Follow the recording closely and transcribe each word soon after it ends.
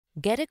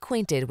Get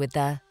acquainted with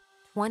the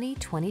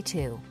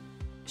 2022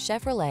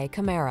 Chevrolet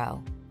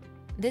Camaro.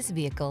 This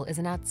vehicle is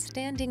an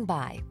outstanding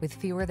buy with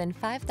fewer than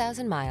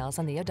 5,000 miles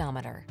on the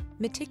odometer.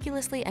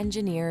 Meticulously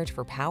engineered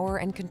for power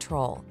and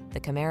control,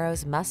 the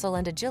Camaro's muscle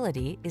and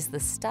agility is the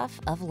stuff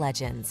of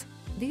legends.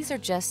 These are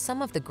just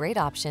some of the great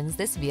options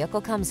this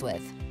vehicle comes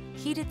with: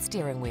 heated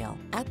steering wheel,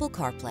 Apple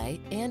CarPlay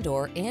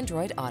and/or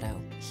Android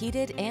Auto,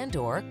 heated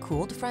and/or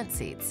cooled front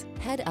seats,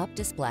 head-up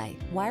display,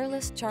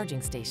 wireless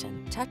charging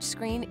station,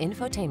 touchscreen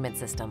infotainment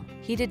system,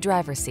 heated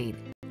driver's seat,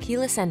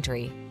 keyless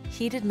entry,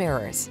 heated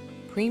mirrors,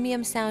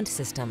 premium sound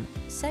system.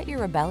 Set your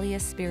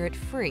rebellious spirit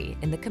free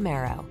in the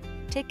Camaro.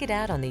 Take it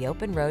out on the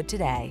open road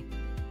today.